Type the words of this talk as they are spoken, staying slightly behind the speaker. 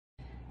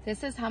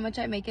This is how much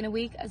I make in a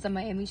week as a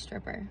Miami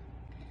stripper.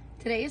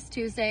 Today is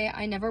Tuesday.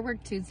 I never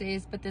work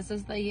Tuesdays, but this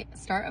is the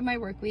start of my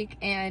work week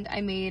and I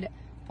made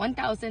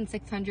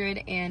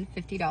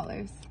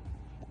 $1,650.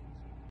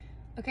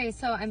 Okay,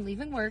 so I'm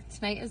leaving work.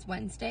 Tonight is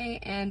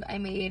Wednesday and I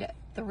made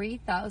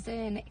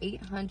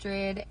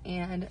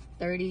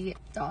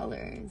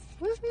 $3,830.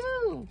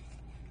 Woohoo!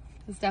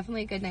 It's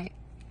definitely a good night.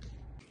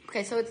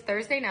 Okay, so it's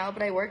Thursday now,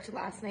 but I worked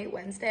last night,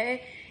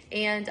 Wednesday,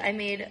 and I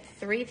made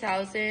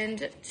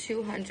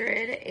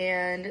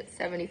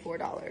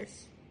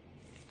 $3,274.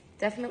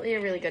 Definitely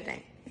a really good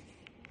night.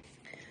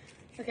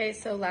 Okay,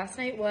 so last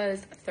night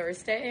was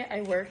Thursday.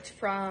 I worked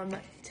from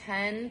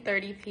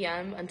 10:30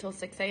 p.m. until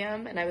 6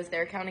 a.m. and I was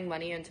there counting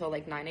money until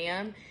like 9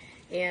 a.m.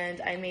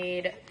 and I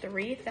made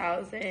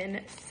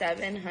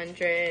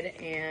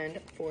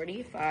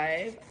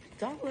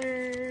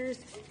 $3,745.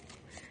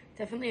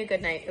 Definitely a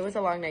good night. It was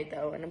a long night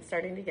though, and I'm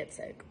starting to get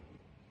sick.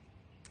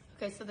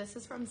 Okay, so this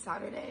is from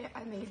Saturday.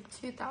 I made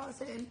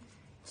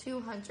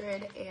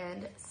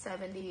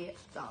 $2,270. It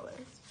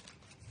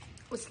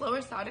was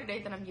slower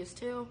Saturday than I'm used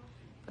to,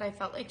 but I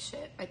felt like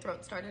shit. My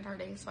throat started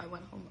hurting, so I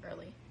went home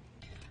early.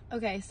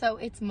 Okay, so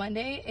it's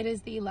Monday. It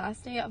is the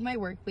last day of my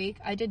work week.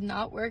 I did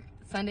not work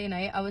Sunday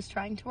night. I was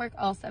trying to work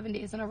all 7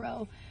 days in a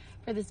row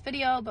for this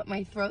video, but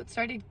my throat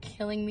started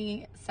killing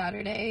me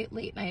Saturday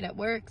late night at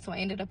work, so I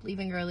ended up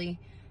leaving early.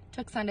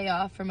 Took Sunday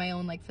off for my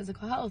own like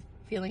physical health,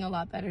 feeling a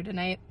lot better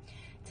tonight.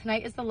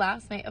 Tonight is the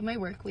last night of my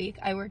work week.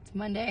 I worked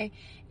Monday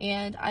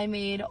and I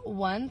made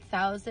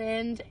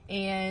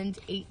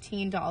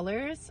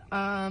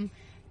 $1,018.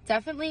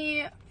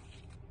 Definitely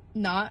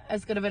not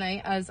as good of a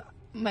night as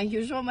my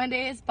usual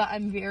Mondays, but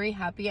I'm very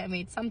happy I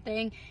made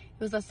something. It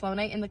was a slow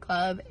night in the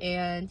club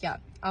and yeah,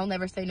 I'll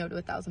never say no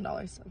to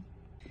 $1,000. So.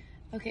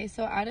 Okay,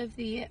 so out of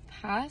the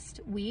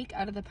past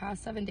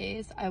 7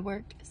 days, I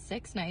worked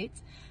 6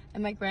 nights,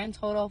 and my grand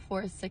total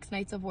for 6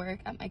 nights of work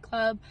at my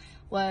club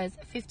was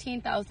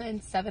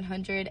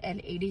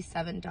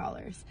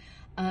 $15,787.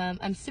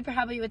 I'm super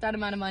happy with that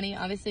amount of money.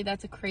 Obviously,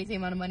 that's a crazy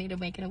amount of money to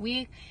make in a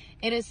week.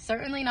 It is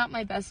certainly not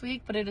my best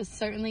week, but it is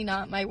certainly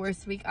not my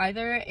worst week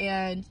either,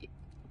 and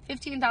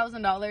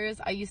 $15,000,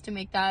 I used to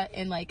make that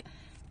in like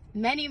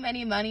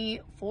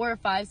many 4,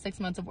 5, 6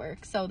 months of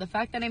work. So the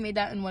fact that I made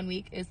that in 1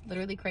 week is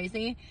literally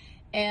crazy.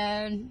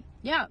 And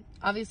yeah,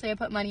 obviously I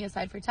put money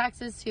aside for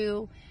taxes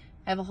too.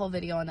 I have a whole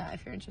video on that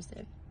if you're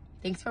interested.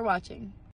 Thanks for watching.